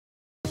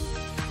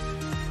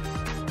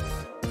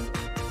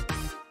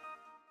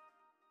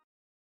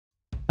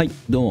はい、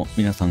どうも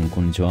皆さん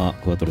こんにちは、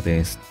クワトロ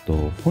です。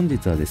本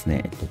日はです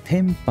ね、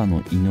天パ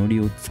の祈り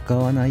を使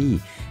わない、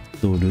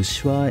ル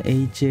シファ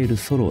ー HL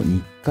ソロ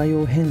日課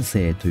用編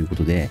成というこ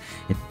とで、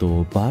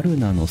バル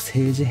ナの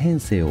政治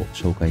編成を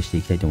紹介して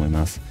いきたいと思い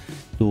ます。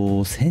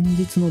先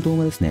日の動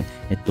画ですね、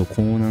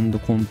高難度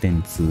コンテ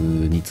ンツ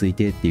につい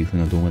てっていう風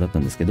な動画だった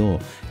んですけ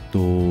ど、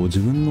自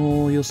分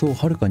の予想を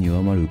はるかに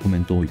上回るコメ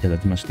ントをいただ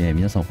きまして、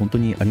皆さん本当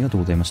にありがとう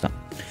ございました。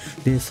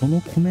で、その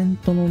コメン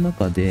トの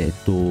中で、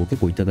結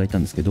構いただいた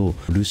んですけど、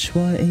ルシフ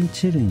ァー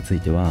HL につい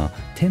ては、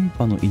天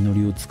パの祈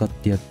りを使っ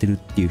てやってるっ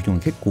ていう人が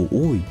結構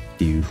多いっ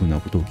ていう風な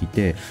ことを聞い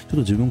て、ちょっと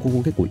自分こ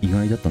こ結構意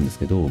外だったんです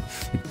けど、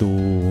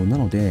な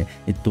ので、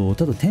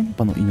ただ天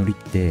パの祈り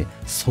って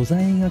素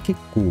材が結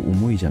構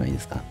重いじゃないで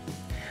すか。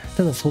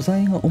ただ素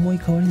材が重い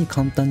代わりに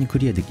簡単にク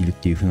リアできるっ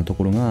ていう風なと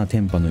ころが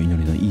天パの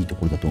祈りのいいと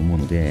ころだと思う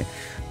ので、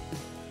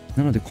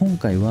なので今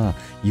回は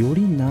よ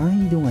り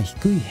難易度が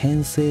低い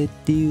編成っ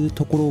ていう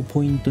ところを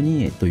ポイント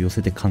に、寄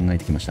せて考え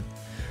てきました。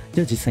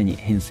では実際に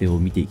編成を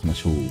見ていきま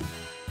しょう。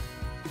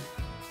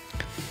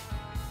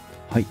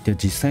はい、では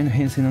実際の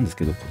編成なんです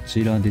けど、こ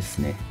ちらです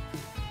ね。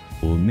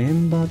メ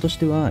ンバーとし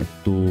ては、ウ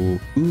ー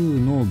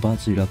ノ、バ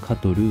ジラ、カ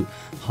トル、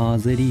ハー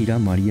ゼリーラ、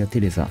マリア・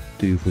テレサ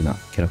という風な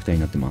キャラクター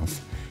になってま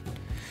す。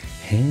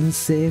編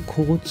成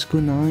構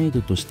築難易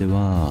度として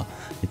は、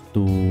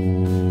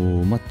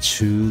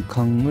中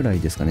間ぐらい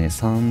ですかね。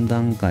3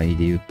段階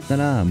で言った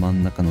ら真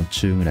ん中の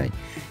中ぐらい。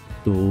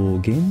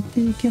限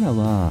定キャラ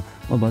は、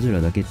バジ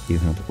ラだけっていう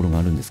風なところが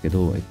あるんですけ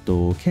ど、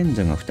賢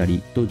者が2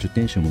人と受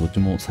天使もどっち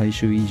も最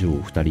終以上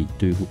2人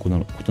というこ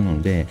とな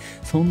ので、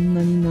そん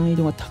なに難易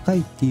度が高い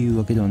っていう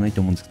わけではない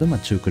と思うんですけど、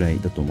中くらい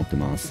だと思って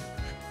ます。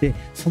で、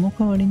その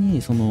代わり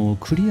に、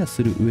クリア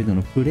する上で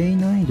のプレイ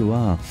難易度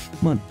は、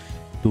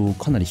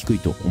かなり低い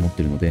と思っ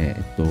てるので、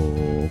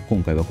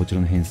今回はこちら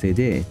の編成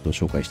で、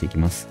紹介していき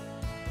ます。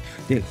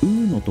で、ウ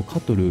ーノとカ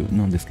トル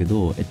なんですけ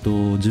ど、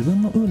自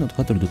分のウーノと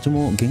カトルどっち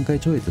も限界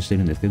超越して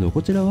るんですけど、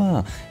こちら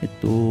は、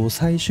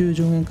最終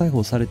上限解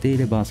放されてい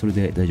ればそれ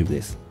で大丈夫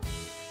です。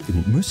で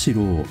もむし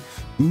ろウー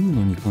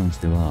ノに関し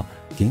ては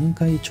限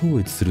界超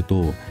越する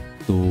と、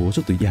ちょっ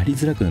とやり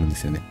づらくなるんで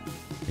すよね。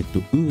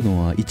ウー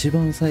ノは一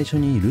番最初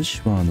にル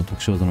シファーの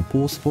特殊技の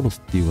ポースポロ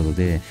スっていう技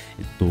で、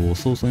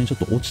早々にちょ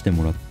っと落ちて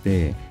もらっ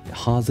て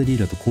ハーゼリー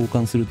ラと交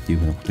換するっていう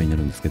風なことにな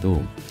るんですけど、ウ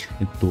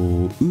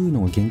ー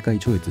ノが限界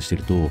超越して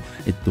ると、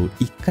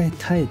1回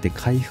耐えて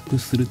回復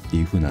するって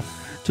いう風な、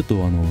ちょっと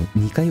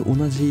2回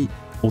同じ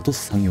落と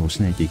す作業を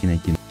しないといけないっ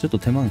ていうのちょっと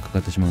手間がかか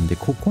ってしまうんで、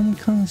ここに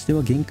関して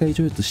は限界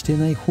超越して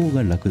ない方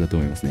が楽だと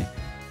思いますね。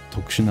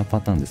特殊な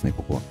パターンですね、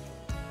ここは。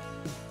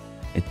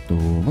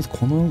まず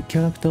このキ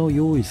ャラクターを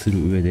用意す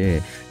る上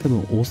で、多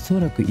分おそ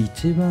らく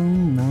一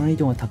番難易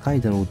度が高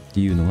いだろうって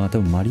いうのが多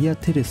分マリア・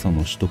テレサ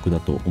の取得だ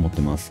と思って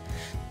ます。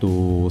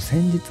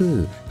先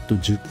日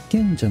10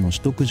賢者の取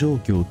得状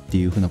況って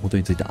いう風なこと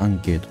についてアン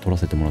ケート取ら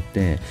せてもらっ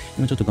て、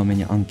今ちょっと画面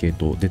にアンケー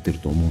ト出てる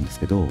と思うんです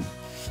けど、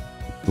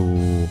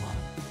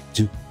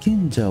10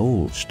賢者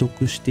を取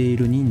得してい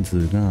る人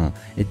数が、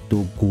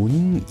5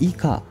人以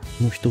下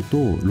の人と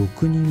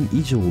6人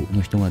以上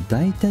の人が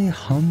大体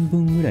半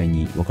分ぐらい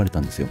に分かれた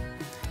んですよ。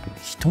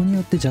人に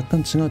よって若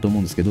干違うと思う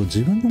んですけど、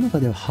自分の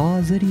中ではハ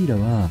ーゼリーラ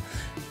は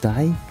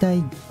大体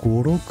5、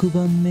6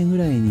番目ぐ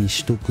らいに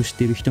取得し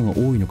ている人が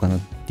多いのかなっ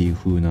ていう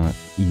風な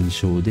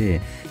印象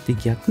で、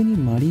逆に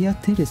マリア・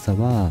テレサ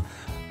は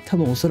多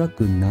分おそら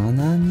く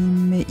7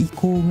人目以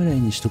降ぐらい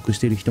に取得し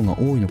ている人が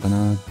多いのか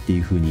なって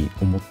いう風に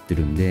思って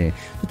るんで、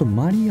ちょっと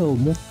マリアを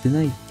持って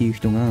ないっていう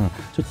人が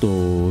ちょっと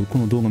こ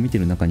の動画見て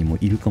る中にも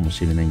いるかも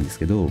しれないんです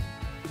けど、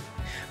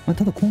た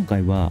だ今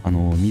回は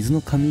水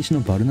の上石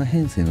のバルナ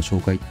編成の紹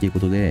介っていう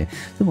ことで、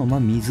でも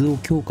水を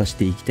強化し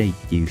ていきたいっ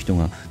ていう人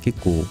が結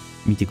構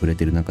見てくれ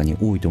てる中に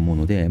多いと思う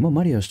ので、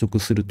マリアを取得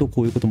すると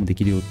こういうこともで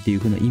きるよっていう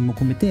風な意味も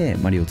込めて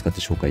マリアを使って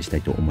紹介した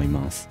いと思い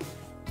ます。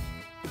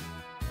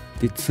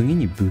で、次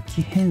に武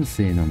器編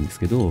成なんです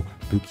けど、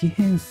武器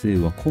編成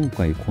は今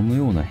回この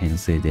ような編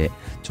成で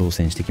挑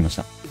戦してきまし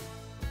た。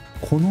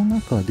この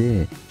中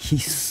で必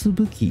須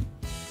武器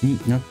に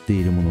なって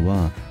いるもの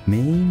は、メ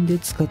インで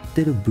使っ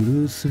てるブ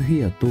ルースフ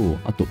ィアと、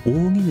あと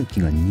扇抜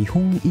きが2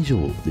本以上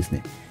です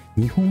ね。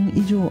2本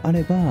以上あ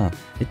れば、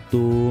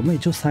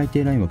一応最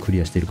低ラインはクリ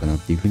アしているかなっ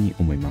ていうふうに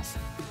思います。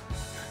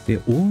で、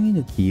扇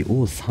抜き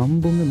を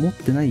3本目持っ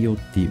てないよっ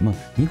ていう、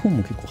2本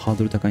も結構ハー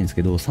ドル高いんです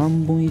けど、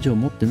3本以上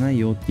持ってない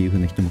よっていう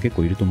風な人も結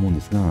構いると思うん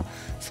ですが、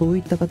そう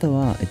いった方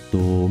は、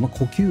呼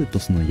吸と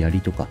その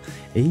槍とか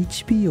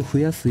HP を増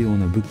やすよう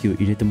な武器を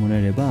入れてもら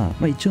えれば、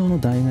一応の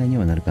代替に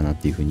はなるかなっ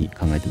ていう風に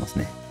考えてます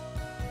ね。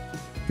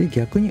で、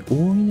逆に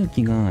扇抜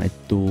きが、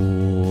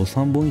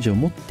3本以上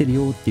持ってる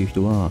よっていう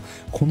人は、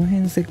この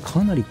編成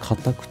かなり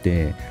硬く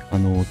て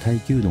耐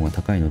久度が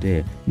高いの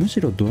で、むし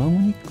ろドラゴ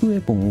ニックウ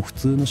ェポンを普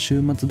通の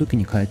終末武器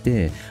に変え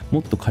て、も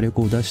っと火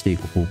力を出してい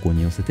く方向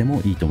に寄せて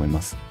もいいと思い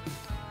ます。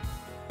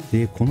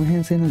で、この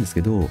編成なんです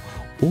けど、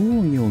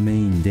扇をメ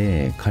イン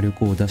で火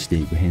力を出して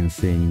いく編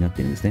成になっ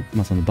てるんですね。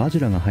そのバジ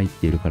ュラが入っ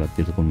ているからっ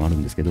ていうところもある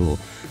んですけど、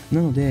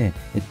なので、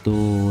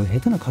下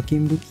手な課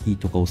金武器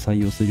とかを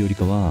採用するより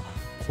かは、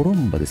コロ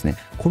ンバですね。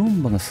コロ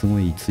ンバがすご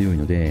い強い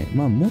ので、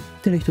まあ、持っ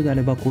てる人であ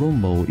ればコロ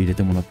ンバを入れ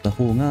てもらった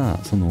方が、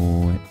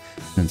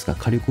なんですか、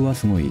火力は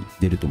すごい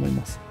出ると思い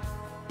ます。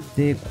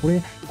で、こ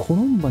れ、コ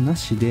ロンバな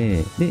し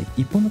で、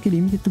1本だけ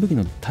リミテッド武器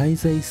の滞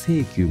在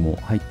請求も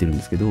入ってるん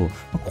ですけど、ま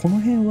あ、この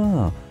辺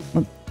は、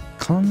まあ、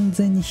完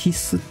全に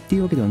必須ってい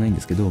うわけではないん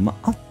ですけど、ま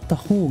あ、あった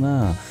方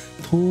が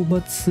討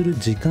伐する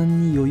時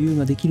間に余裕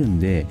ができるん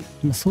で、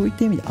まあ、そういっ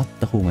た意味であっ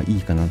た方がい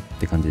いかなっ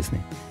て感じです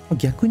ね。まあ、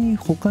逆に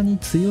他に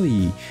強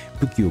い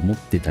武器を持っ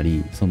てた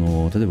り、例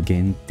えば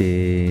限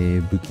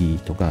定武器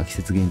とか季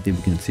節限定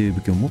武器の強い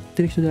武器を持っ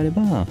てる人であれ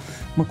ば、ま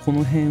あ、こ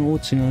の辺を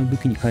違う武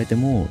器に変えて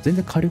も全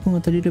然火力が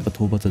足りれば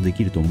討伐はで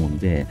きると思うの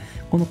で、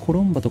このコ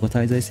ロンバとか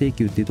滞在請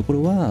求っていうとこ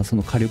ろはそ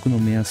の火力の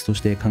目安と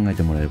して考え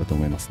てもらえればと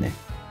思いますね。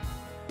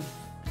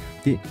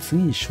で、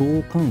次に召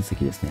喚石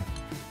ですね。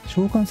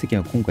召喚石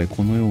は今回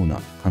このよう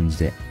な感じ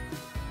で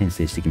編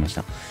成してきまし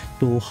た。ハ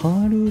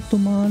ールート、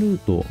マールー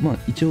ト、まあ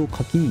一応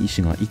課金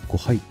石が1個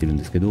入ってるん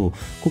ですけど、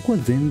ここは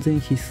全然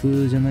必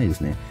須じゃないで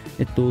すね。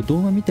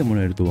動画見ても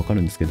らえると分か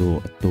るんですけ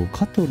ど、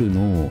カトル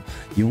の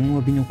4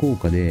詫びの効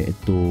果で、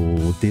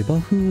デ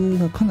バフ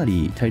がかな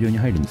り大量に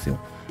入るんですよ。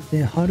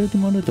で、ハールート、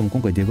マールートも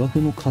今回デバ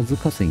フの数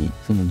稼ぎ、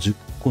その10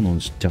個の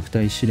弱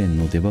体試練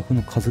のデバフ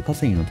の数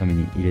稼ぎのため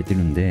に入れて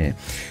るんで、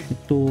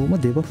まあ、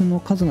デバフの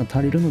数が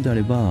足りるのであ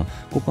れば、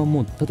ここは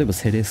もう例えば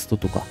セレスト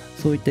とか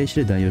そういった石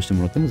で代用して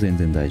もらっても全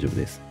然大丈夫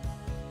です。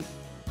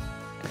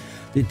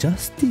で、ジャ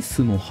スティ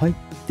スも入っ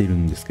てる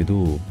んですけど、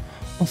ま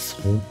あ、そ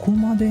こ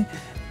まで、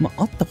ま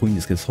あ、あった方がいいん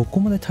ですけど、そこ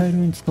まで大量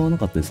に使わな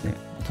かったですね。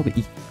多分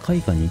1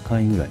回か2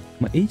回ぐらい。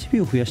まあ、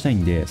HP を増やしたい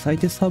んで、最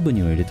低サブ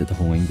には入れてた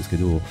方がいいんですけ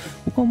ど、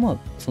他はまあ、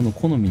その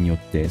好みによっ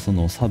て、そ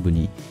のサブ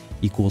に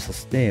移行さ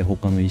せて、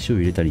他の石を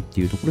入れたりっ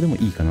ていうところでも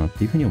いいかなっ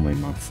ていうふうに思い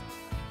ます。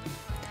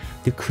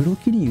で、黒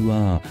キリン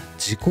は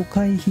自己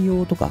回避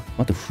用とか、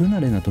あと不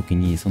慣れな時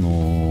に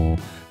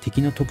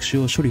敵の特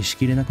殊を処理し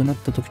きれなくなっ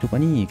た時とか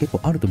に結構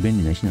あると便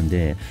利な石なん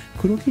で、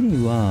黒キリ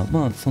ンは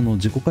まあその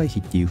自己回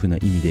避っていう風な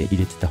意味で入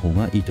れてた方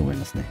がいいと思い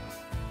ますね。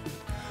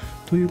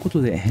というこ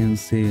とで編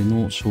成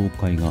の紹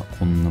介が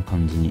こんな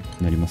感じに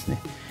なりますね。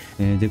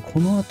で、こ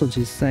の後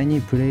実際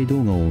にプレイ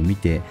動画を見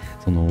て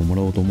も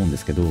らおうと思うんで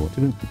すけど、自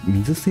分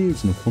水聖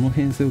地のこの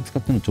編成を使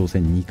っての挑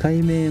戦2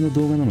回目の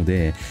動画なの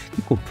で、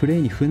結構プレ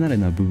イに不慣れ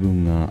な部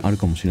分がある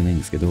かもしれないん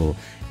ですけど、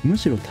む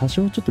しろ多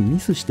少ちょっとミ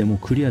スしても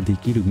クリアで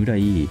きるぐら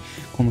い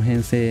この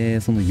編成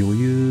余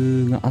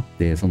裕があっ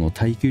て、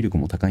耐久力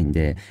も高いん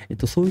で、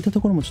そういったと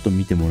ころもちょっと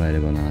見てもらえ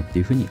ればなって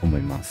いうふうに思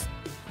います。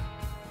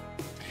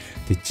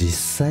で、実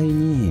際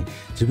に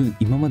自分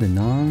今まで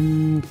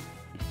何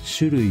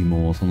種類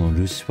も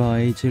ルシファ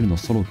ー HL の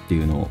ソロって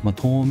いうのを、まあ、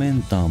トーメ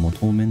ンターも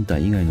トーメンタ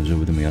ー以外のジョ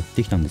ブでもやっ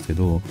てきたんですけ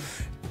ど、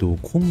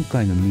今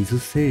回の水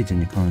聖人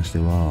に関して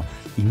は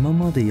今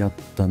までやっ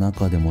た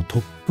中でもト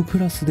ップク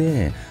ラス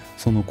で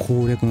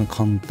攻略が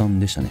簡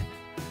単でしたね。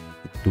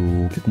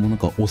結構もうなん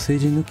かお世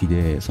辞抜き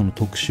で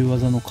特殊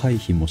技の回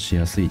避もし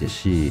やすいです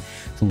し、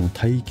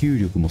耐久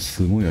力も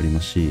すごいあり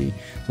ますし、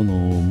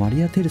マ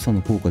リア・テレサ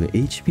の効果で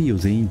HP を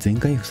全員全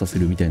回復させ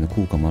るみたいな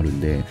効果もあるん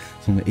で、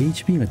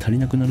HP が足り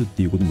なくなるっ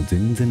ていうことも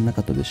全然な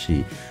かったです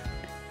し、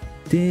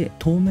で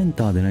トーメン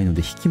ターでないの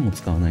で引きも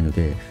使わないの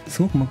で、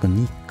すごくなんか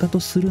日課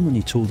とするの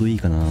にちょうどいい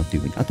かなってい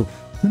うふうに。あと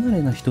不慣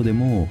れな人で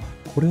も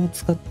これを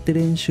使って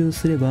練習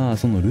すれば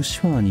ルシ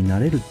ファーにな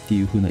れるって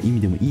いう風な意味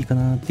でもいいか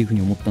なっていう風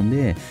に思ったん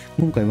で、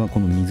今回はこ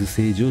の水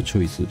聖樹をチ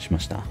ョイスしま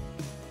した。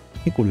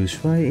結構ルシ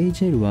ファー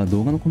HL は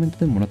動画のコメント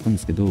でももらったんで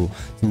すけど、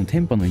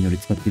天波の祈り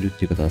使ってるっ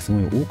ていう方はすご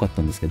い多かっ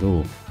たんですけど、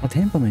まあ、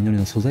天波の祈り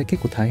の素材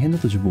結構大変だ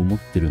と自分思っ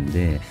てるん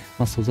で、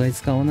まあ、素材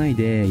使わない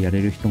でや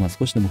れる人が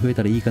少しでも増え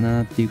たらいいか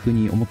なっていう風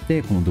に思っ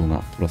てこの動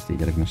画撮らせてい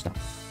ただきました。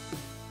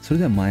それ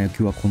では前置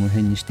きはこの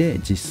辺にして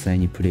実際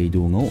にプレイ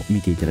動画を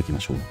見ていただきま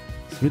しょう。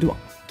それでは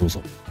どう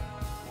ぞ。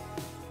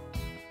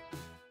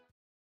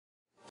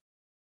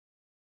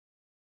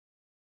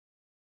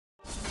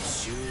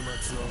週末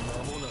は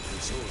間もなく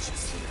成就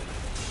する。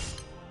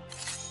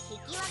引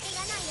き分けが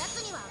ないや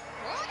つにはこ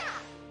う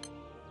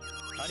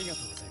だ。ありが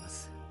とうございま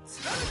す。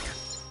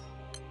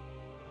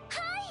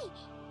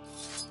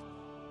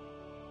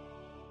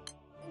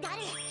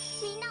誰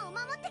みんなを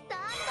守ってたん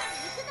だ。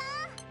行くな。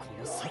こ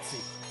の殺意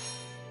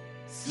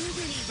すぐ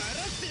にバ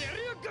ラしてやる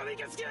よ、ゴミ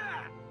ガスが。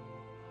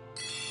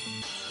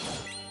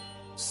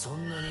そ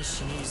んなに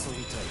死に急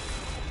ぎたいか。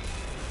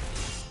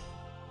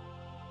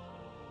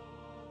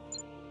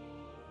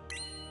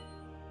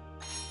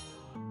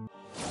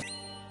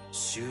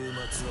週末は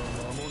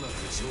間もなく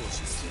成就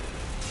する。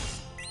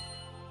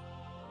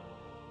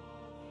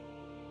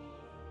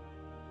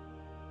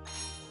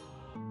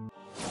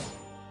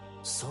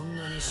そん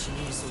なに死に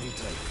急ぎ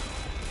たいか。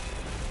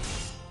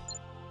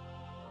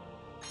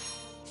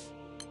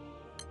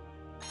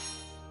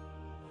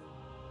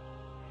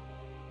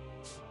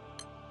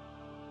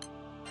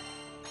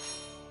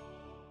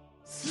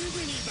すぐ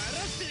にバ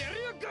ラしてやる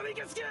よ、ゴミ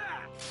ガスが。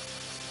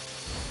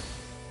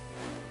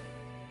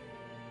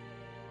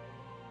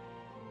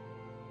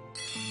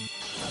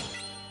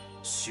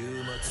週末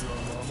は間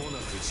もな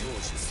く成就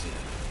する。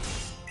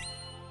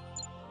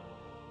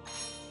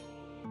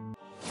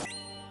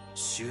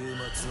終末は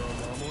間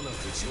もなく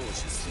成就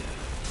する。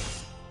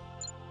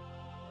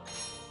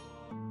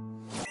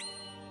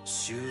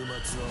終末は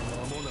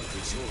間もなく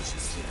成就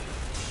する。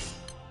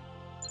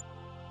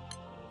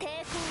抵抗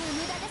は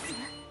無駄です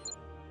わ。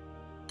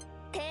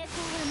抵抗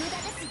は無駄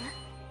ですわ。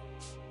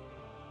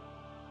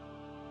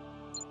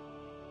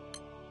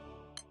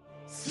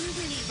すぐ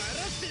にバ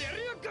ラしてやる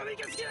よ、ゴミ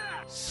ガスが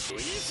死に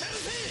去る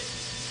ぜ。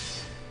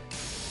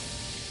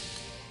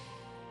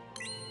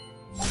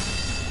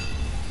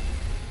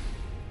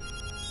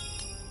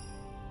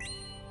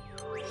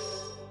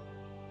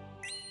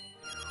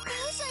感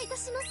謝いた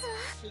しますわ。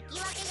引き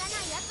分けがな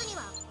い奴に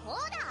はこう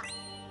だ。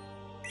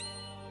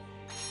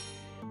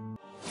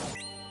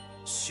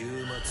終末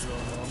は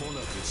間も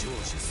なく成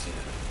就する。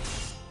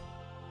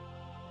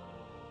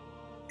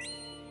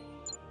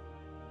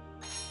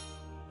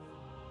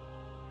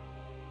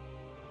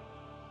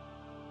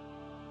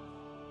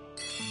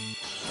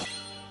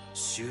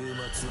終末は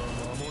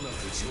間もなく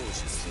成就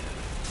する。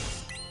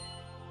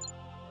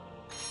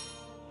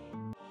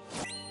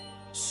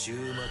終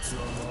末は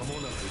間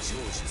もなく成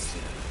就す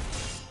る。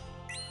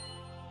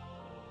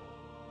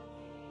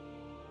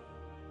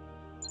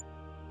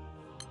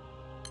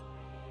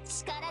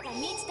力が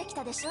満ちてき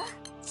たでしょ。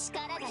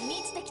力が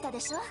満ちてきたで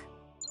しょ。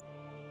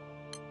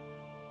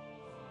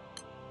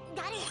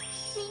ガル、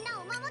みんな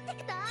を守って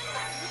くとあんた行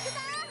くぞ。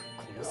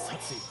この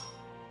殺意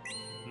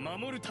は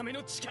守るため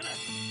の力。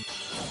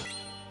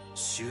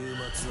終末は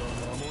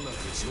間もなく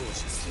成就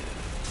する。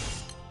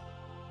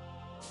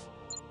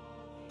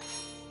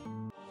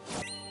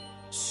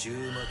終末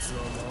は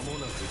間も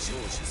なく成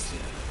就する。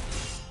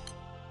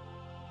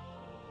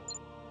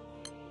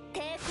抵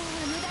抗は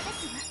無駄で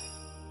すわ。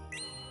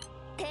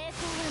抵抗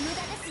は無駄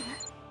ですわ。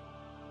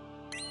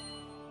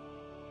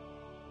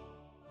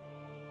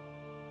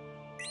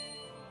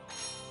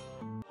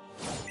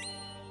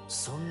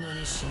そんな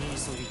に死に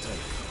急ぎたいか。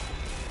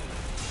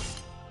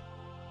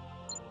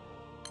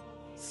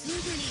すぐに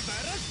バ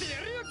ラしてや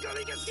るよ、ゴ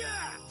ミガスが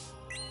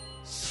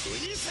死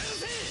に去る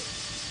ぜ。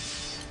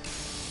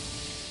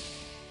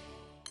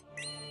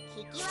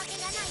引き分けが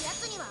ない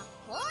奴には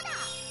こうだ。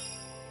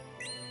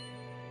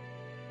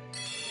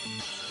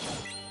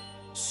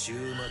終末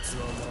は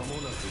間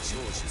もなく成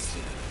就す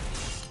る。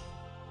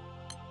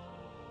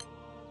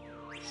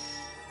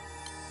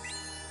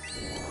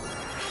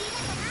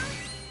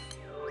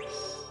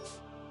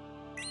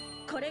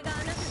これがあな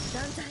たの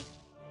断罪。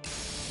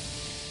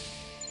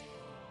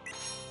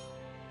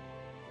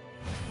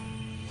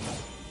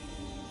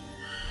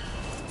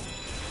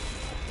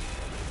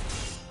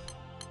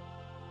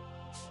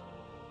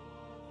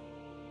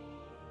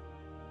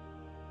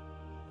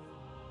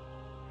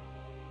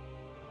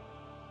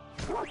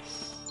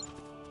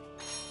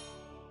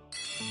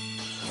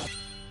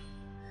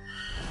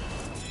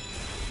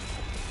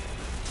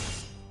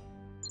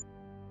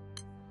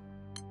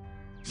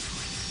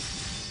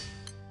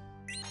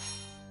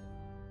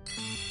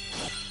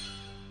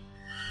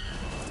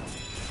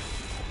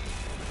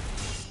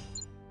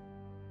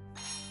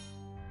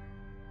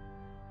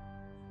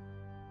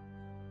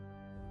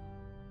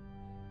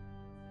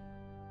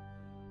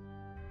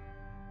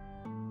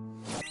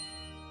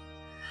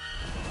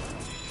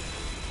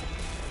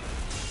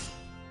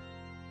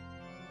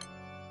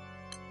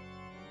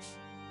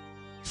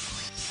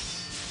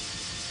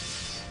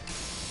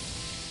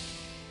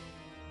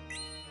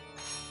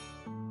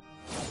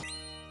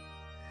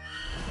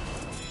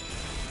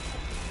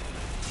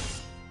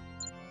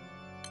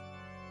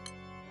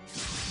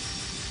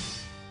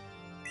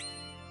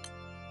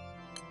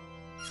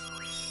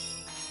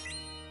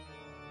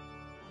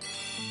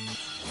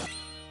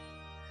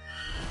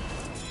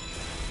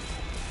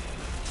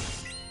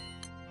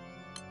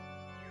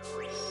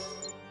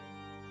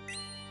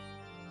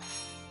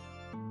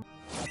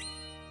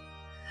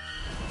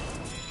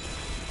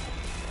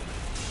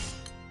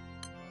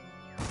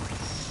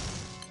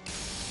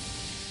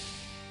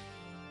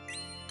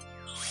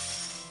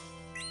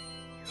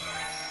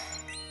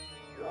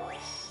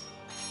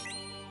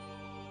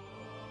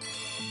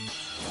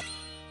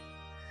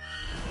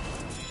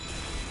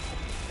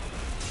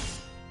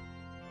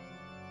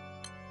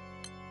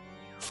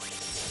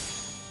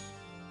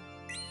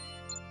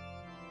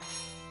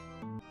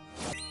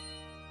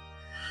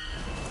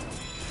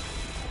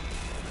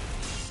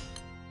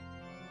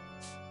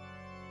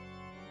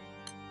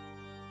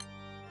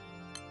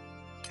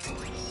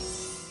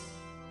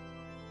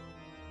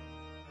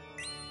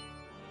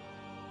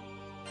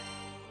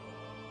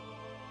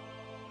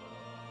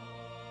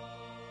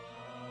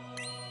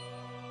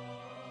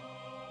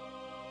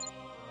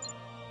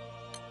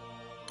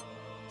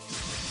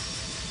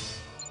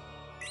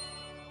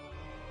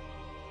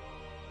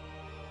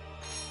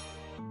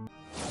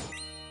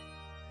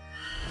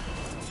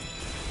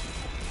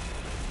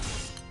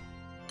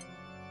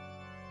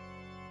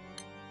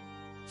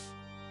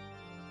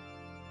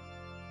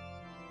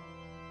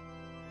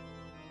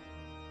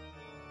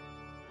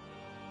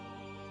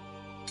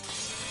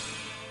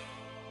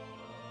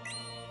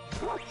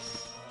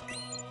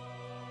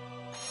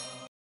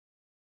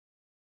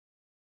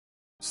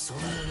そん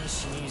なに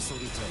死に急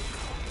ぎたい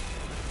か。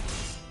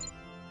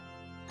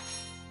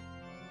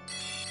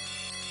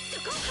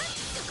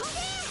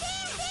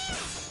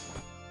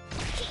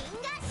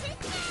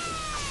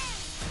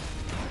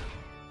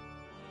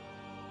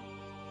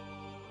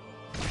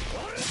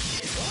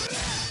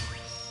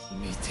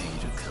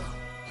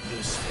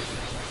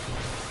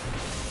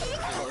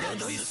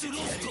イスロ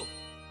スト。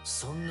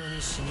そんな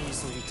に死に急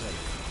ぎたいか。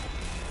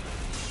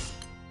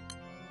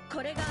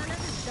これがあなたの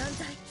断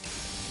罪。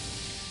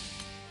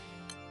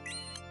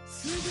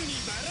すぐに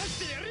バラし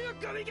てやるよ、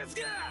ゴミガス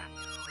が。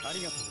あ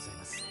りがとうござい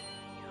ます。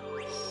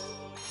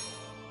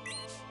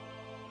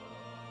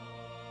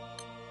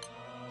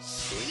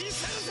死に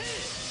去るぜ。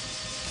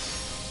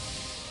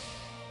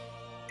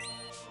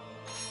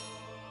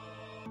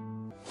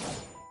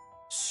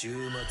終末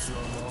は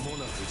間も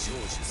なく成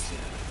就する。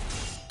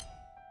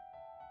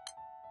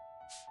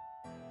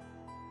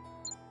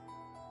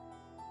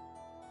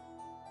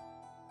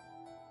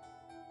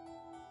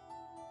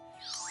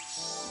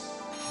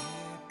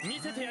見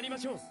せてやりま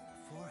しょう。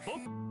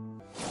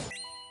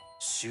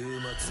終末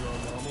は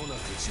間もなく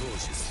成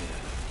就する。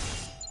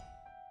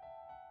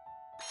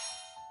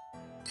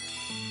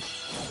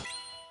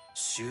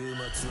終末は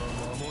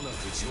間もなく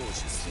成就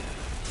する。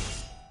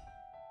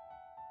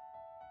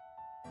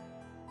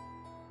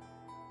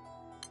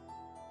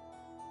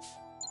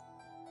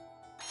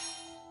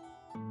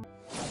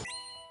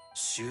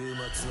終末は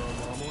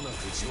間もなく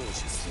成就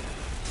する。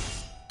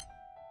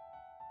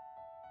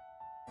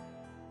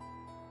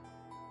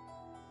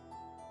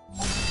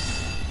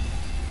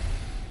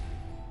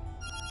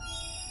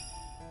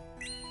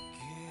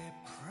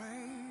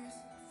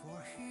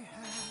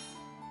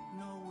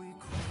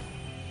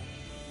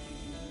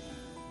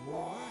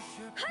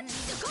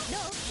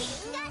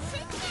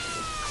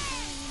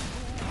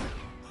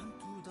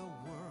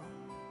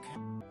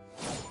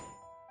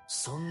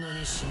そんな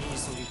に死に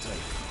急ぎたいか。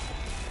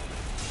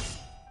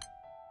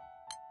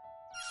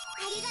あ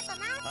りがと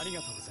な。あり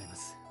がとうございま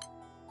す。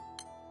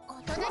お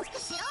となしく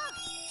しろ。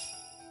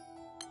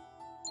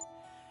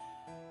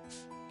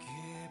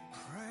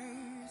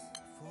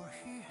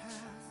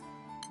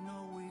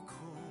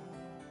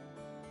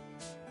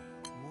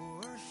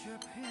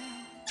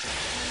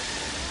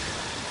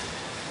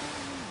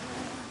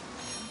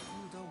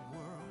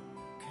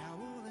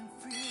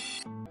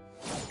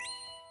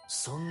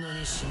そんな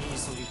に死に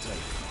急ぎたいか。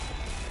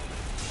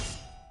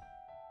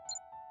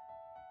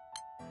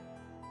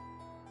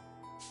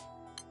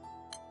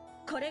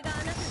これがあな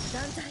たの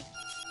断罪。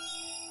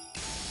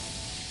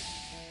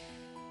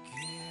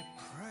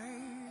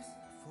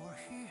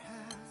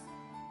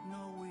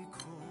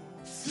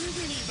すぐ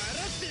にバ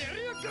ラしてやる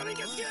よ、ゴミガ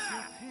スが。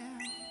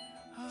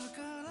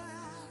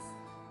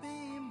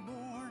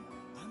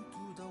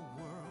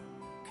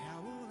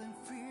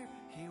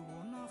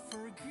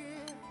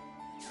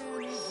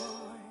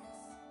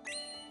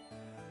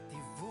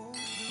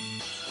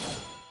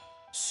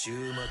終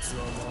末は間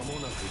も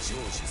なく成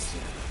就す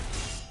る。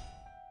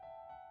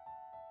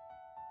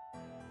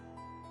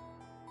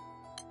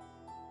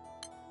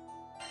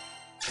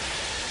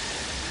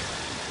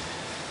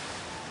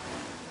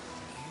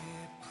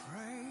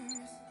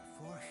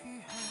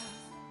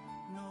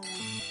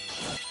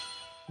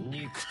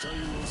肉体を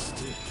捨て、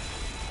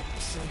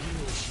次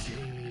の次元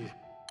へ。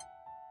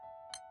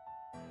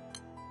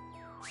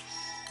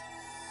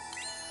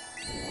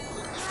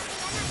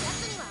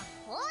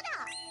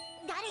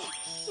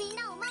みんな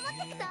を守って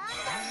くぞ。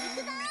行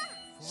くぞ。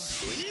死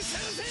に去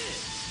るぜ。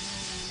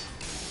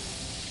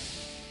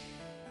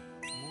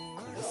こ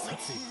の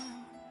殺意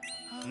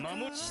は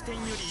守る視点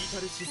より至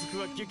る雫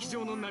は劇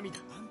場の涙。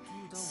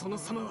その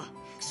様は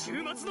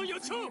終末の予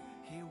兆。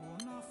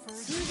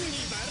すぐに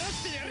バラ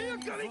してやるよ、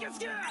ゴミガス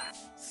が。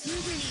すぐ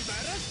にバ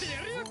ラして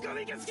やるよ、ゴ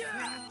ミガスが。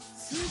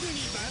すぐに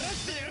バラ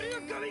してやる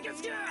よ、ゴミガ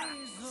スが。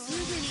す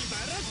ぐにバ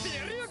ラして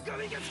やるよ、ゴ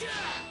ミガスが。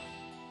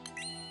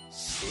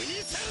死に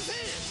去るぜ。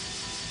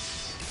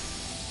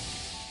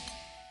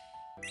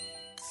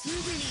すぐに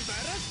バラ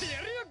して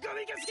やるよ、ゴ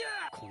ミガスが。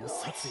この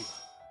殺意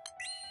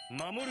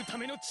は守るた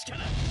めの力。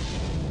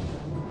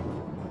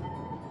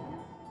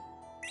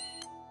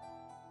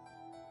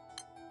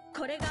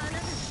これがあなた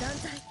の断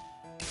罪。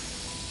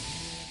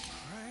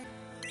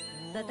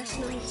私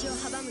の道を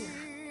阻むなら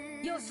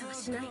容赦は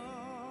しない。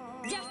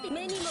ジャスティ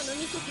目に物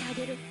見せてあ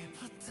げる。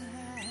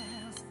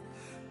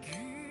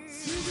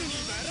すぐに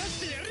バラし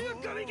てやるよ、ゴ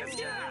ミガス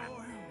が。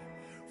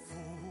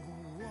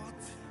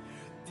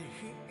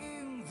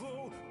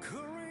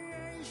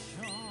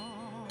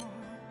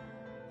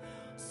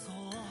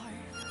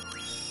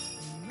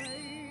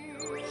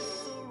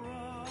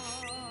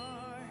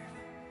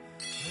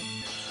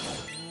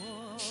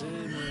生命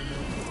の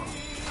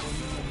困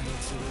難な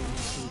都合に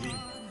過ぎん。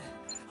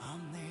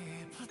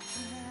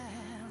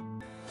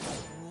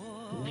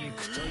肉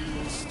体を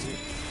捨て、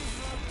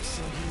次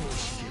の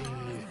次元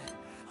へ。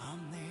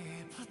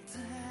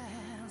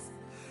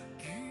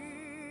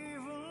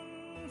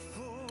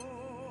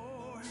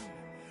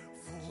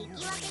引き分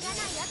けがな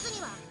い奴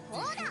にはこ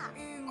うだ。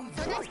お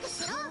となしくし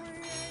ろ。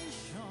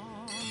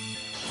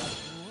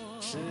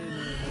生命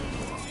の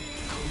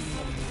困難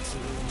な都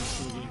合に過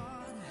ぎん。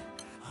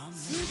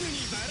すぐに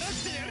バラし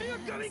てやるよ、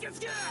ゴミガス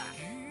が。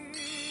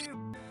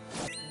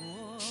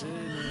生命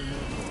の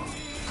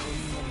困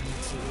難な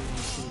都合に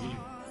過ぎ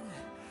ん。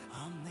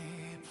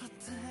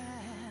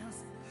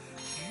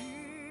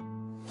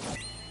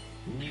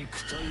肉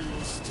体を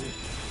捨て、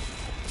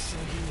次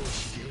の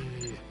次元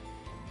へ。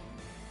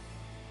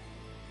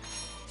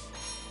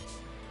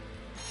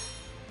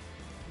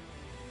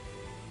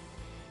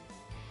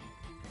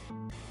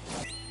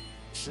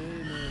生命など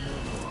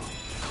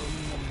困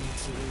難に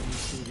連れに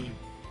する。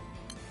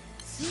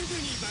すぐ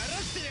にバラ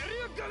してやる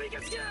よゴミガ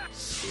スが。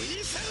死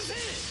に去るぜ。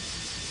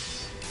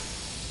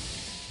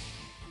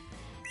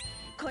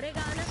これ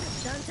があなたの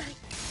断罪。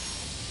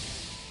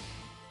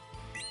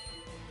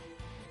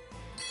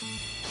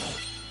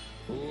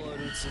終わ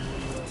るつも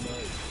りはな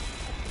い。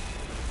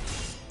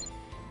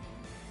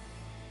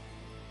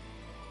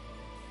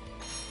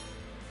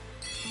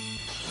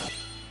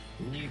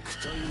肉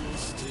体を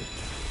捨て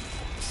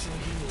次の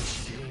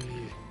次元へ。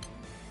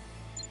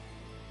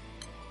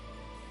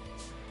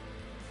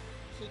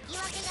引き分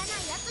けがない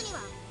奴には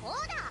こう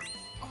だ。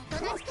おと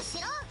なしくし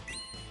ろ。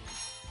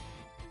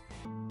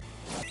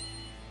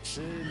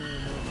生命など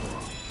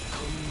困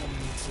難に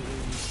連れ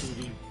にする。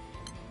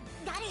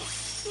誰や、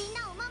みんな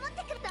を守って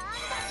くる。どんどん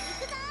行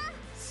くぞ。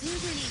すぐ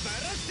にバ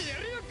ラしてや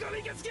るよゴ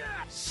ミガスが。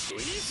死に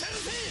去る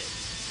ぜ。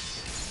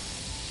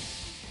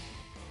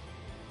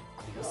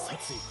この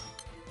殺意は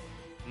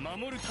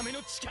守るため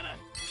の力。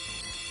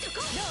そ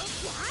こやれ。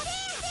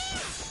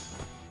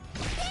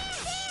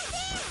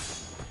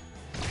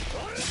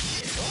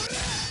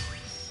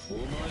お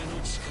前の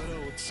力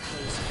を使う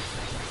ぞ。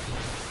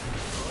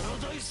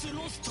パラダイス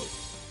ロスト。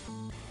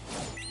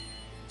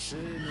生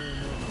命など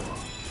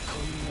困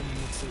難に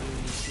連れ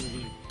にする。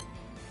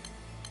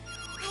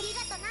ありが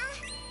とな。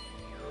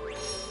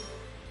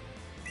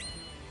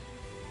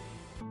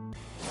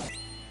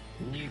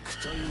肉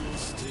体を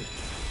捨て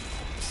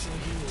次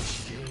の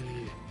次元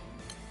へ。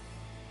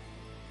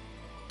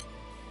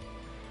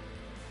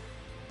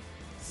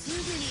すぐ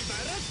にバ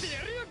ラして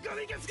やるよゴ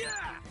ミガスが。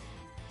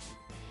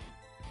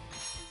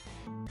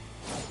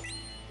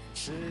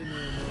生命など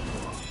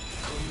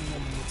困難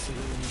に連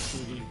れにす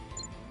る。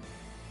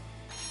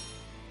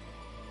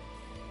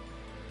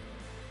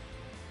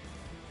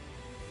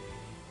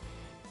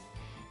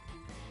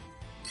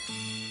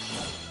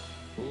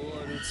終わ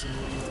るつもり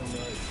はな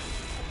い。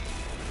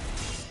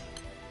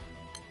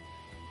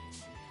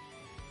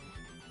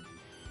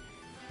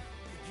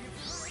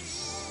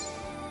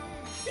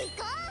行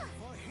こ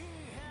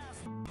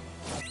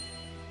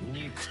う。肉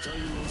体を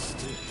捨て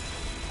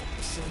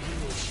次の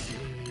次元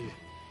へ。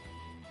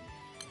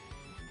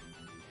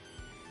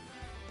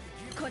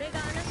これが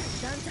あなたの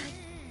断罪。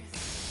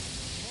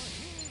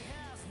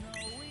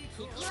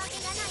引き分けがな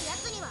い奴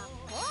には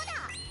こうだ。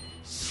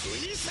死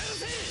に去る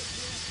ぜ。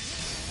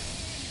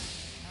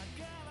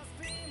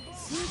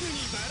すぐに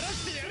バラし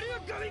てやるよ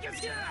ゴミガ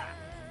スが。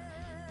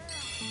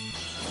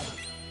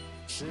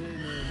生命な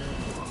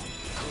ど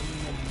困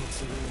難に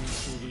連れにす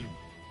る。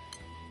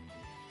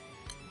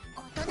お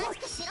となし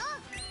くしろ。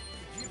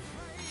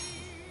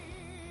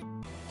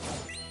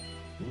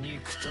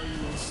肉体を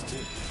捨て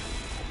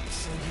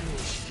次の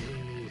次元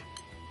へ。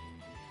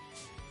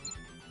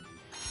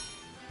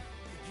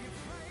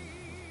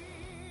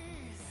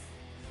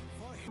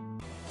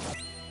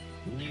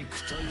肉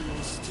体を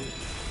捨て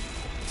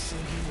次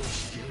の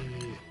次元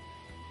へ。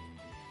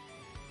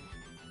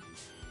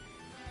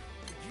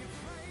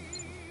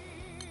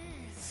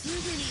すぐ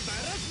にバ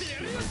ラしてや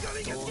るよゴミ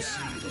ガスが。同心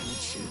連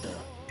中だ。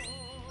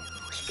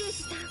菊石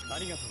さん、あ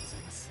りがとうござい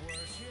ます。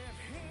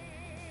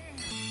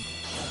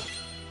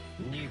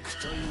肉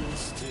体を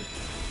捨て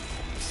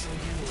次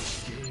の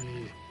次元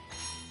へ。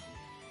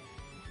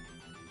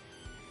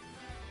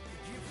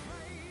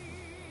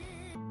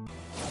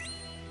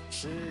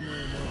生命な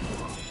ど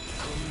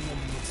困難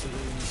に連れ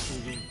にす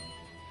る。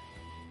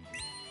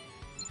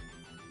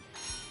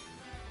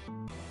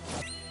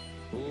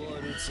終わ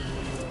るつも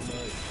りはな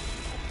い。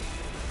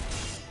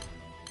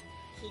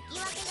引き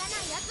分けがな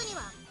い奴には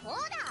こう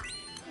だ。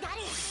誰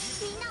や、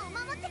みんなを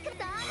守ってくる。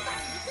どんどん行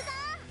くぞ。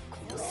こ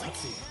の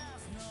殺意は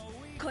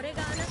これ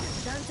があなたの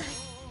断罪。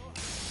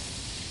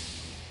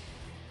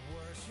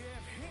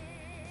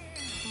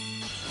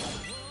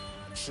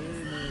生命など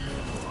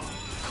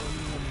困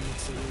難に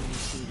連れに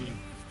する。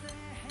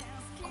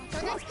おと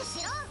なしくし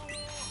ろ。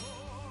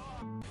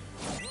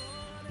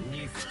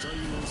肉体を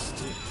捨て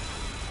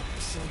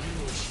次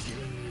の次元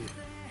へ。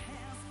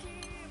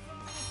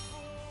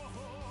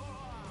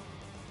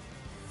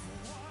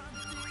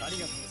あり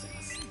がとうござい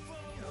ます。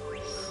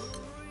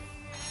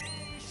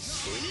死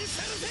に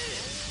去るぜ。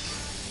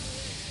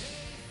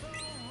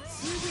す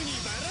ぐに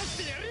バラし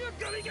てやるよ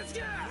ゴミガス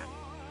が。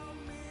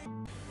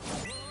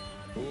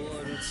終わ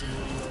るつも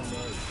りはな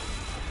い。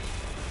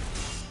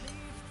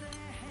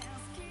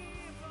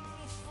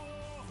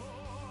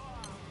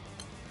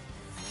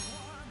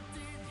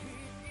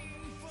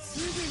す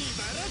ぐにバ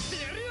ラして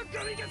やるよゴ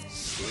ミガス。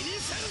死に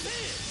去るぜ。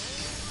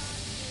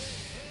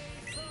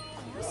こ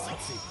の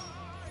殺意は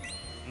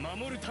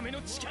守るため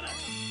の力。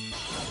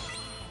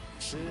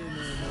生命など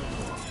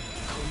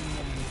困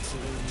難に連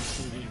れにす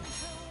る。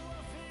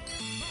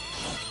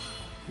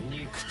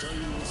肉体を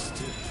捨て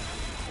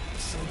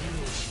次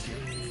の次元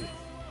へ。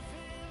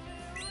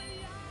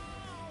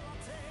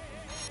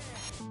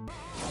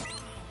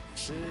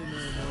生命な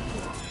ど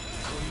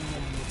困難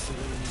に連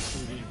れにす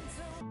る。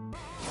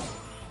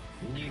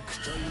肉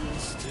体を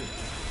捨て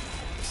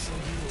次の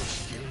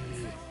次元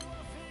へ。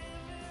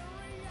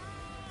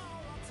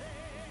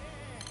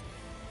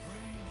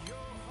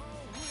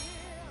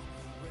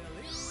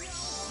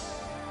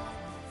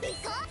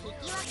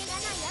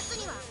つ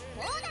には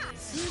こうだ。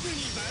すぐ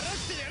にバラ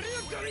してやるよ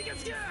ゴミガ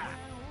スが。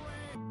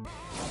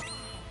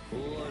終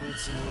わる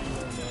つもり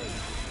はない。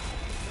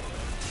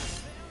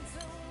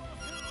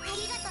あ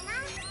りがとな。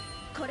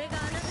これが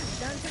あなたの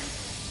断罪。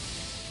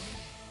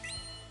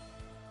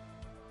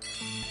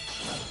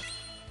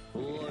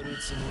終わる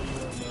つもり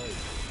はない。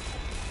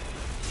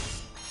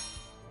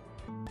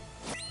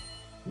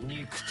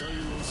肉体を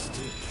捨て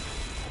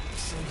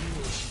次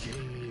の次元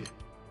へ。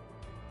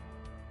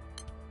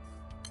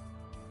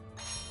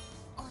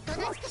おと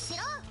なしくし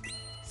ろ。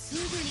すぐ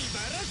にバ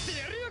ラして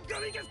やるよゴ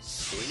ミガス。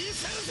死に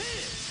さらせ。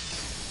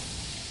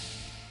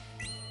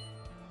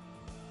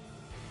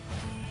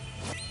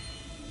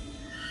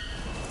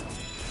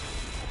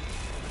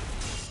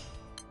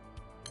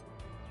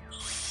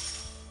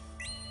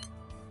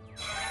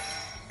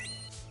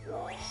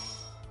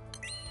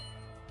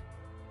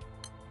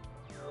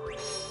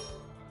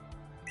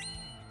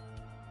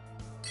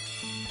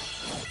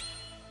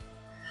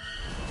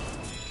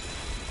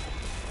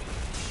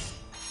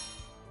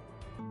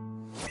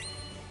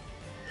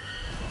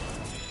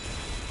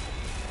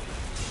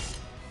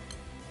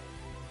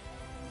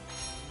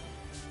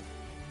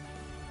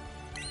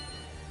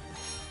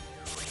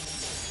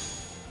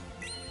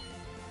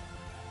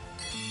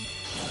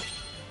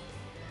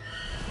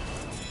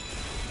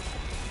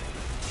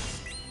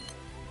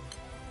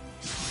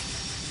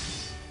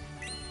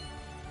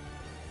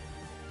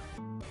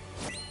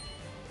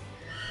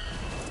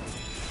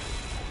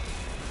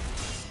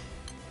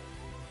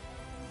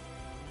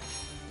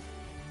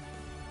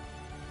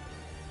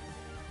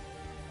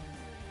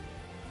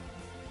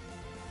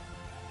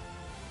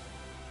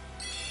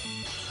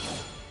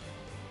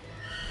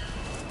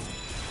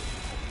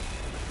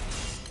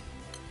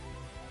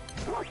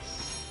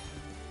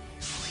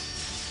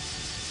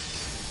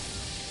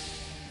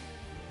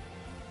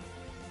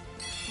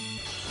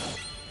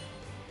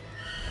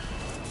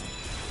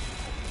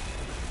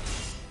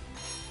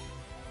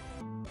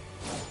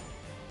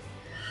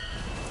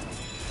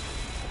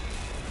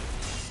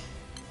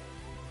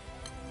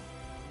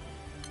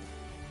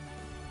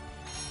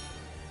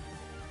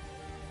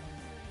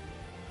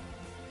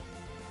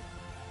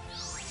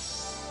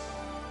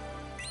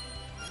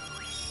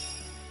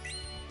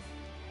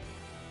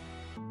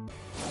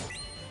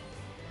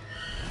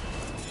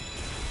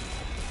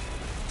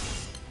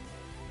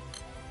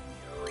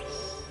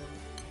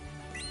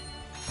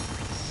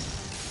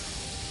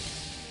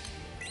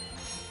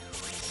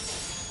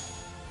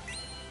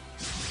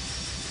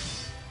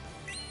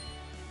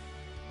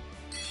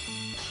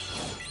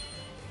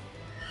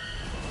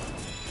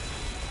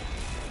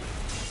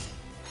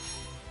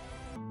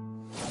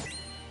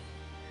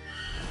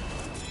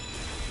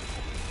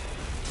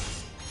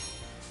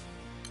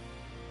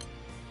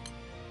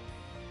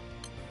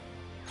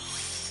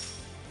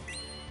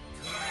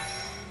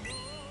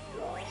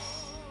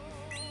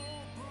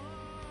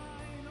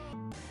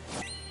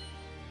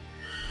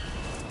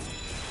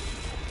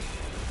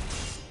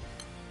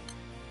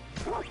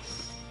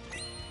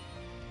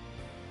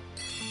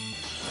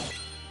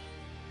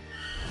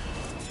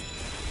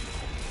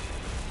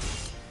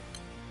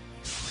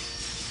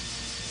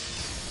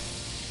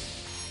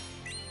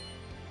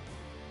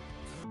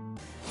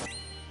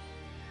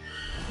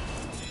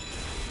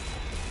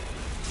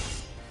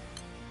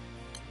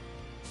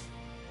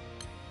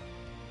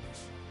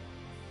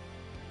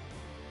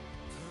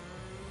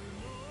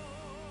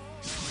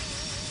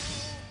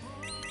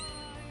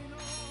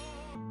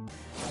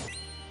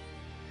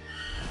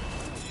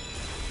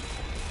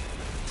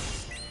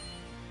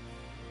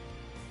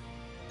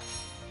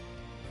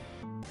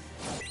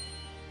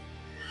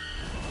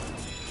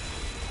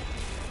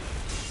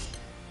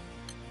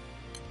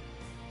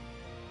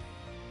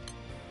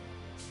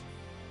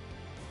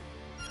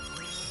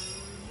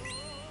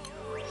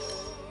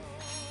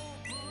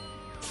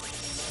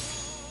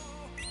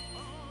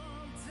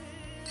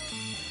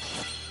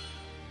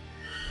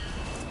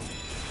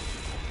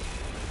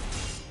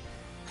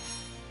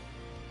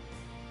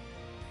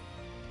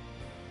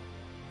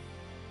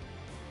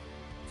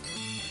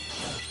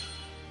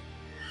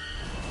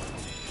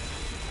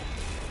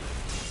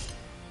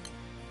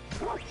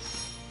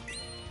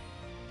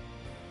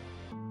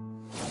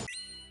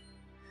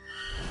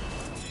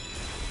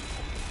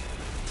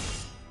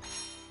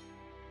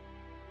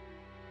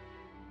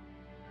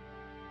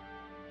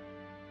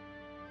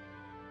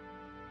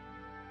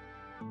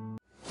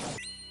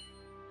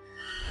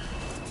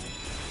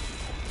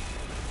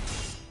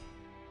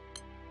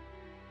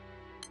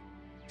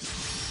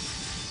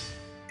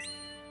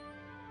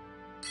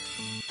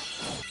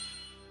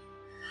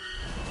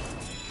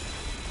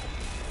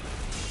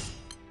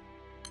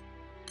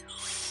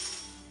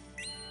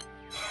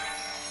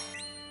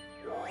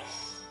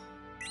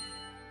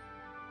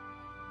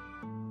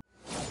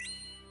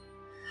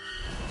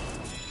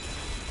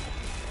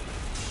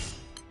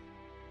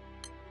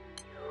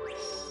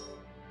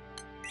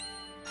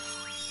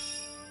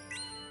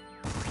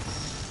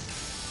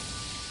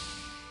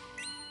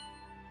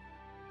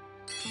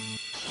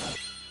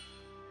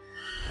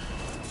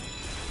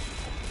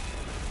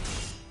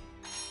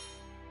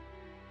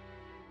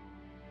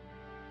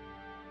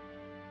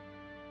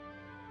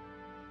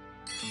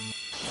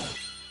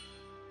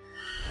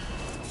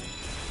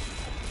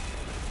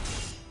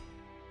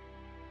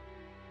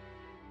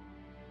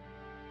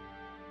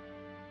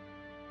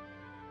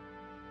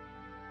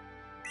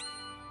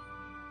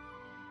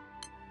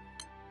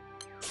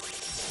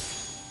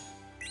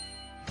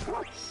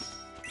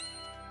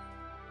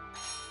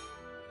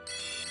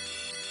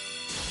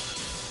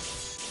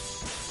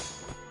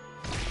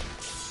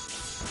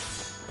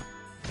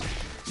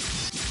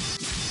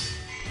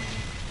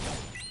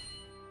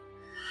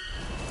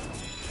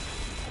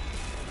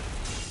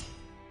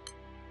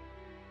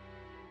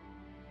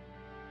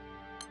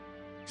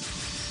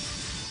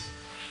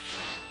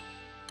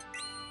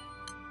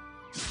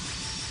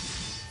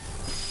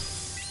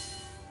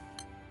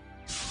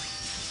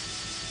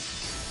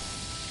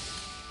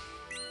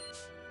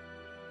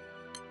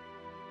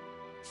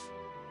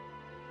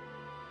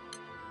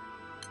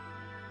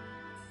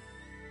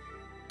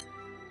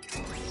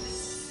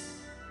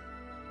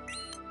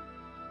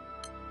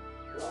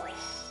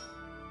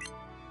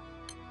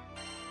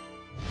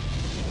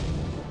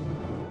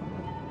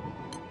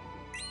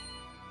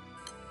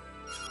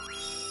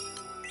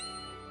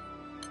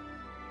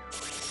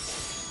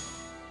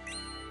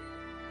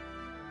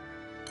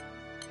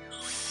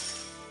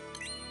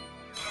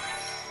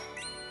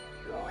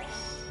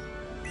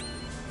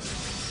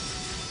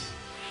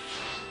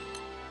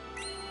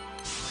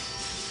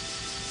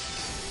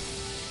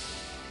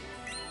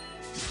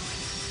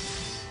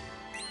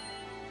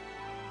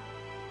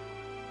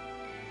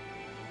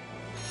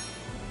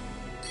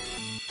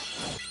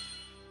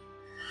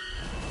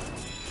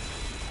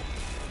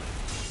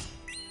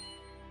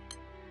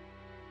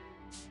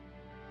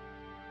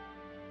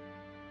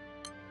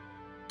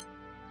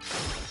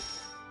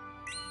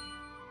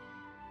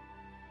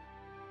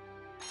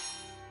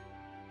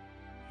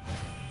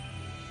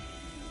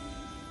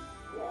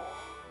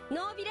ノ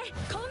ービレ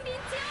コンビン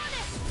ツィ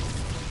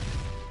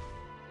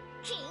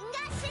金河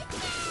出現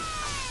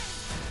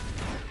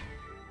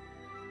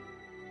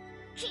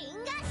金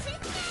河出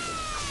現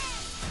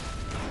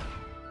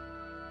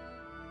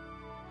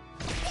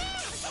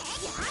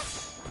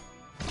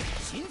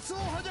真相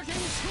覇者剣精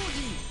進。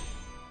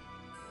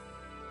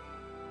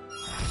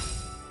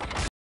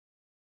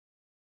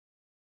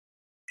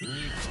肉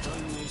体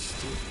を捨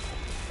て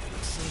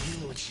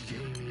次の次元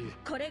へ。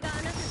これがあな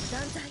たの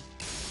断罪。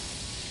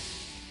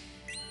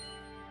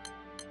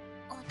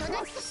おと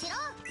なしくしろ。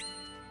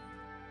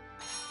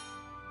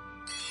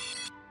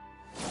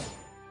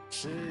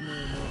生命など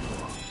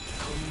は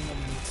観覧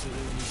の都合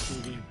に過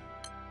ぎん。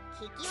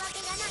引き分け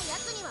がないやつ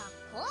には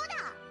こうだ。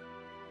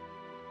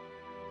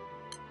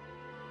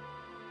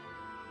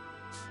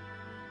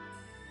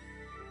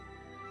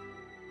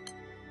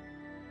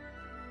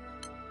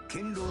堅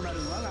牢なる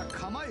我が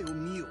構えを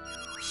見よ。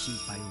心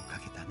配をか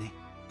けたね。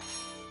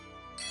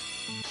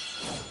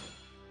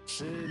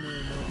生命など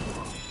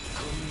は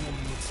観覧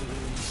の都合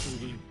に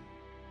過ぎん。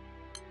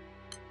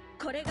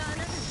これがあなた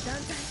の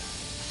断罪。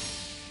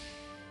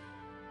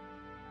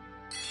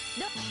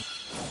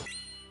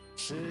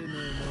生命など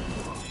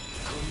は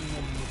観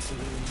覧の都合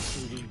に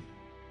過ぎん。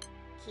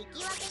引き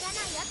分けがな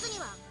いやつに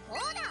はこう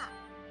だ。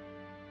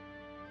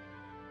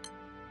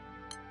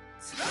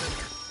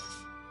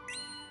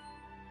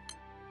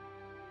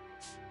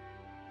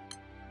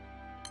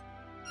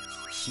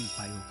心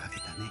配をかけ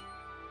たね。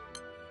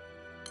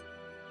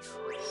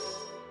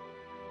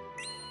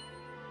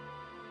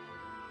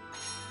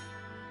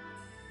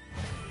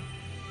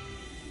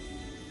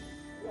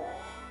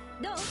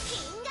どう？金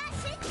河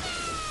出現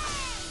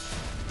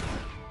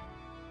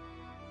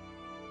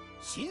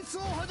真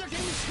相覇者剣精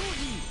進。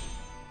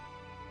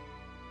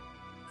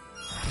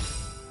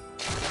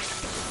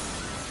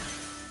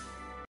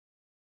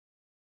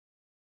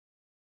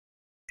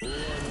終わる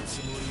つ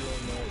もりは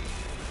ない。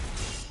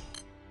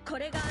こ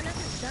れがあなたの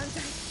断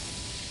罪。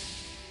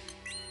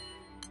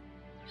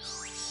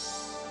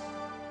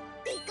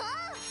行こ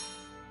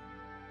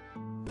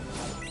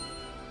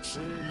生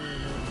命など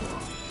は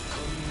観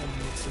覧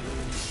の都合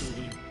に過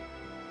ぎん。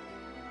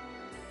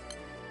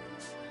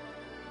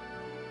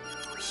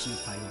心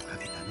配をか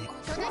けたね。う。お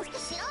となしく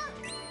しろ。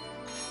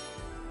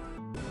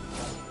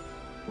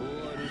終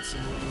わるつも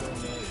りは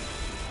ない。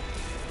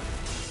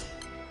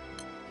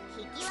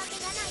引き分け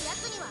がないやつ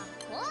には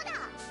こうだ。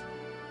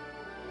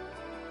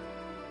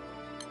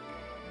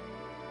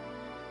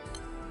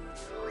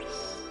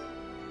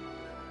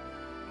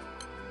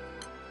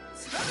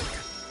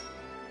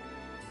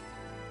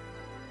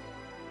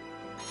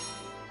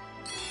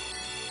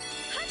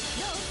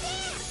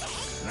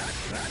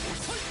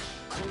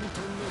混沌の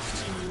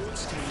淵に落ち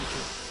ていけ。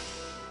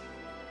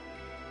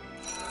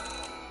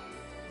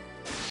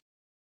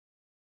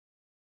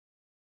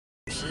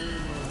生命な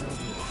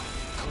どは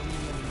観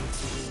覧の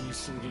都合に過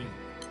ぎん。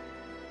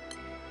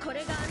これ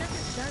があなたの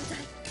断罪。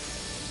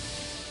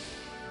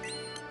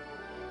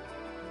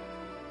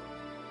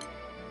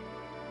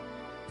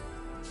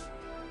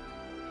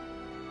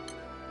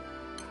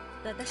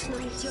私の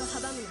道を阻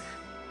むな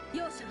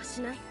ら容赦はし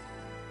ない。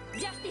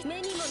ジャスティス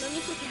目に物見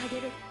せてあ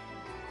げる。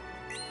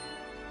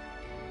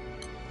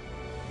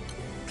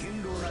堅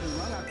牢なる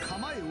我が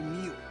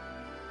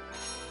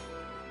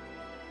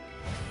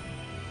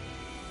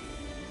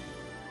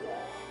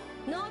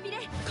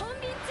コン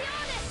ビンツヨ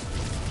ー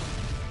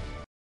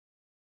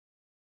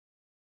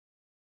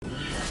ネ。肉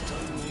体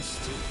を捨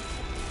て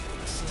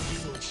次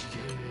の次元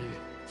へ。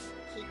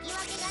引き分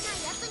けがない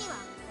奴には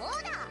こ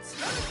うだ。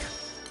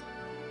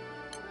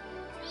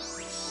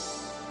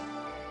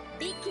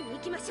一気に行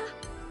きましょう。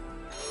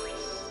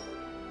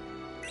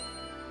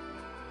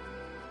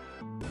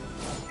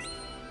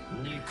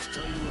肉体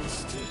を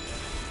捨て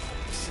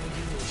次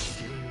の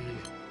次元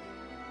へ。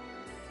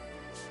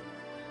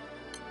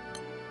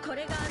こ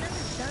れがあなたの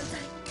断罪。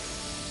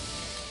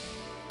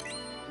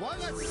我が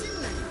信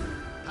念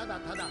ただ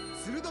ただ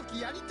鋭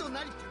き槍と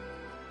なりて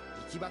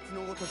一抜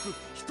のごとく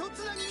一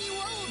つなぎに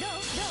輪を。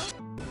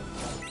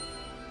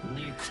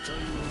肉体を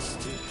捨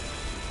て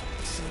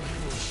次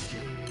の次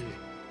元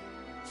へ。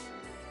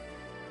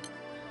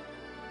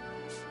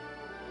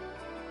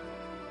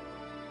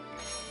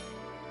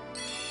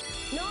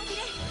ノービ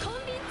レコン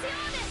ビンツヨ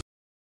ーネ。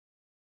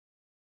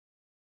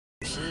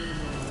生命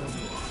など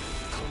は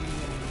雷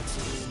の都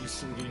合に過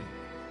ぎん。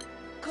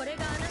これが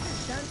あなたの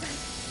断罪。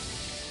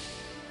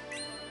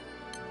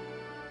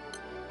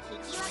引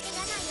き分けが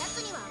ない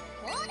奴には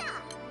こうだ。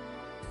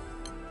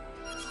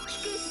貴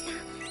公子さ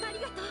んあり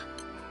がとう。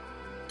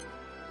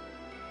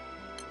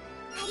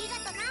ありが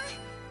とな。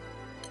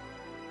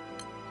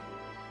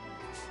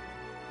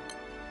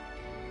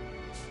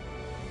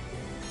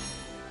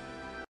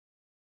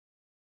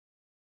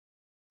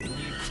肉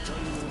体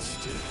を捨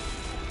て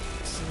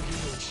次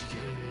の次元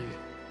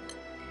へ。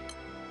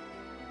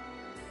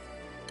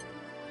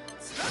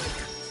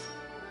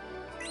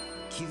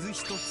傷一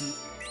つ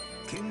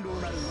堅牢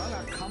なる我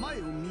が構え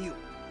を見よ。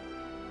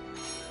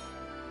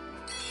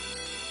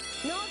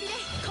ノービレ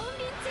コン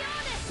ビンツヨ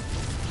ー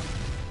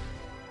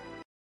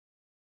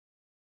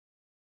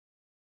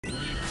ネ。肉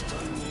体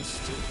を捨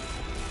て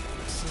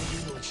次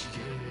の次元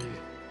へ。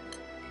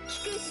貴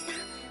公子さん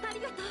あり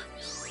がとう。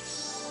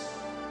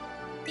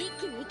一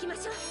気に行きまし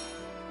ょう。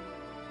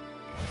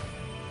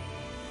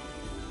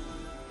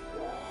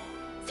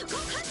そこか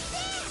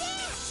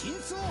真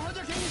相はじ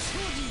ゃけん生じ。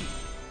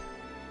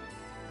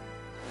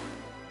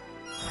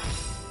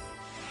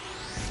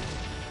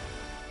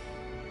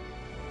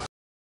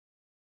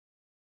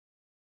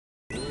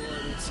終わ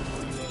るつも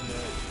りはない。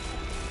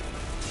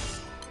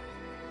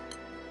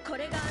これ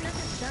があなたの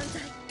断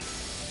罪。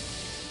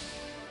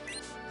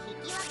引き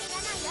分けが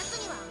ない奴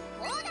には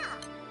こうだ。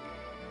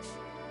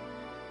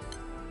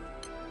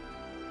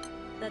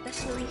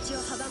私の道を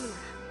阻むな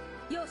ら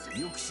容赦。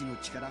抑止の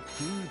力振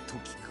るう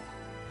時か。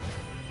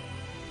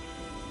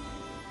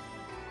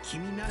君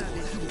ならできる。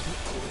信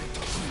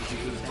じ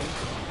る